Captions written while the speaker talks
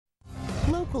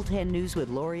Local 10 News with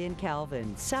Lori and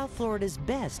Calvin, South Florida's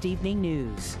best evening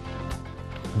news.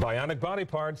 Bionic body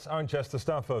parts aren't just the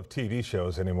stuff of TV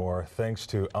shows anymore, thanks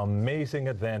to amazing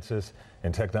advances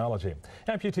in technology.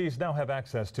 Amputees now have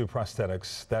access to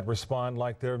prosthetics that respond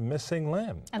like they're missing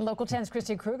limb. And Local 10's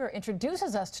Christy Kruger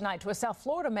introduces us tonight to a South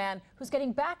Florida man who's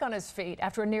getting back on his feet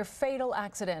after a near-fatal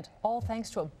accident, all thanks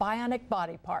to a bionic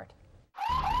body part.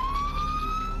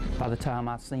 By the time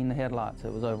I seen the headlights,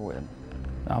 it was over with.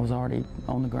 I was already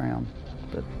on the ground,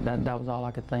 but that was all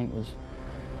I could think was,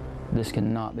 this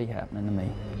cannot be happening to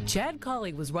me. Chad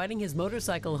Cauley was riding his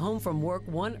motorcycle home from work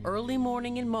one early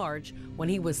morning in March when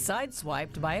he was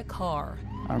sideswiped by a car.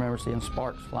 I remember seeing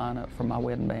sparks flying up from my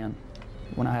wedding band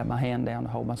when I had my hand down to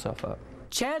hold myself up.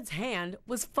 Chad's hand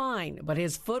was fine, but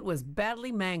his foot was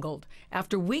badly mangled.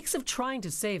 After weeks of trying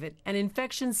to save it, an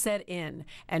infection set in,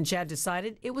 and Chad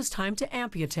decided it was time to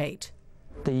amputate.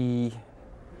 The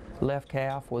left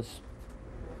calf was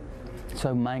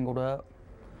so mangled up,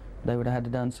 they would have had to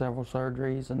done several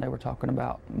surgeries, and they were talking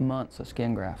about months of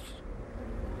skin grafts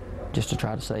just to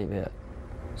try to save it.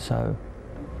 So,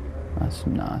 it's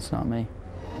not me.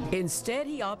 Instead,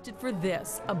 he opted for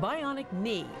this, a bionic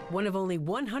knee, one of only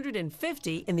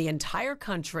 150 in the entire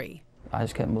country. I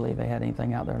just couldn't believe they had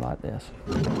anything out there like this.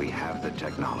 We have the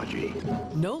technology.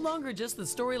 No longer just the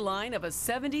storyline of a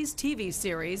 70s TV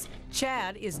series,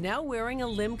 Chad is now wearing a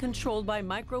limb controlled by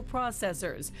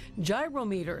microprocessors,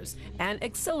 gyrometers, and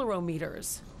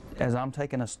accelerometers. As I'm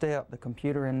taking a step, the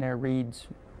computer in there reads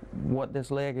what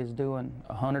this leg is doing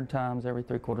 100 times every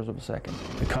 3/4 of a second.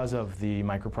 Because of the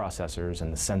microprocessors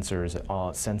and the sensors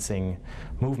all sensing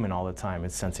movement all the time,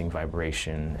 it's sensing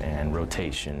vibration and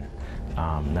rotation.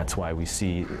 That's why we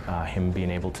see him being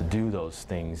able to do those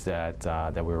things that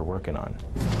we were working on.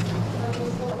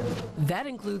 That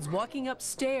includes walking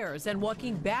upstairs and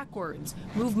walking backwards,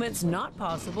 movements not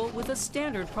possible with a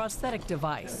standard prosthetic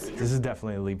device. This is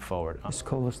definitely a leap forward. It's the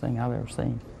coolest thing I've ever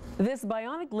seen. This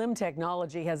bionic limb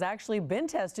technology has actually been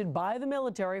tested by the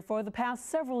military for the past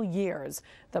several years.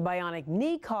 The bionic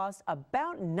knee costs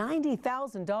about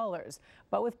 $90,000,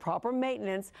 but with proper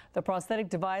maintenance, the prosthetic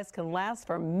device can last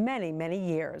for many, many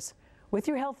years. With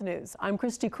your health news, I'm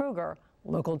Christy Kruger,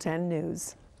 Local 10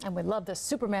 News. And we love the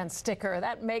Superman sticker.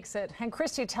 That makes it. And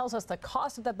Christy tells us the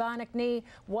cost of the bionic knee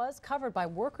was covered by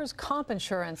workers' comp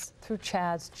insurance through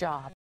Chad's job.